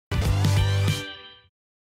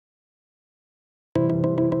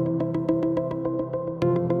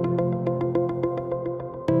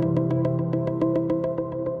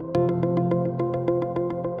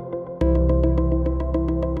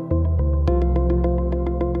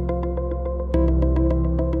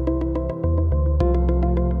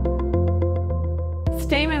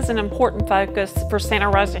an important focus for Santa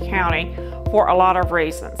Rosa County for a lot of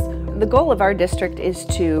reasons. The goal of our district is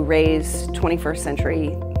to raise 21st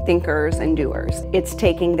century thinkers and doers. It's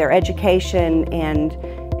taking their education and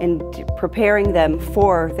preparing them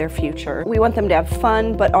for their future. We want them to have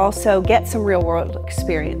fun, but also get some real-world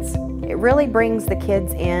experience. It really brings the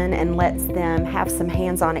kids in and lets them have some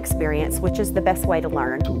hands-on experience, which is the best way to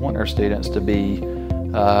learn. We want our students to be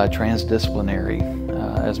transdisciplinary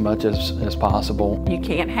as much as possible. You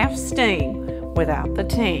can't have STEAM without the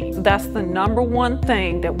team. That's the number one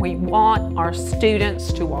thing that we want our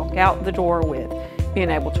students to walk out the door with, being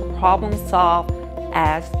able to problem solve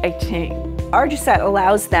as a team. Ardusat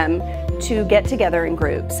allows them to get together in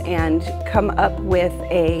groups and come up with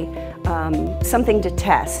something to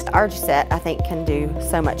test. Ardusat, I think, can do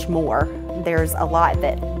so much more. There's a lot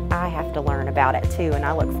that I have to learn about it too, and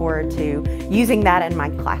I look forward to using that in my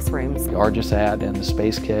classrooms. The Ardusat and the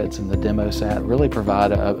space kits and the DemoSat really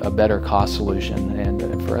provide a better cost solution,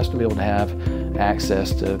 and for us to be able to have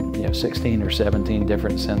access to 16 or 17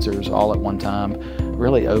 different sensors all at one time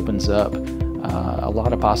really opens up a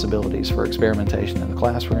lot of possibilities for experimentation in the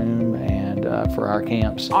classroom and for our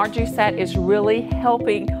camps. Ardusat is really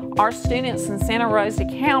helping our students in Santa Rosa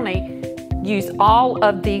County use all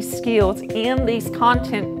of these skills in these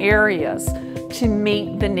content areas to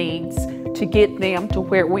meet the needs, to get them to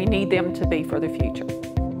where we need them to be for the future.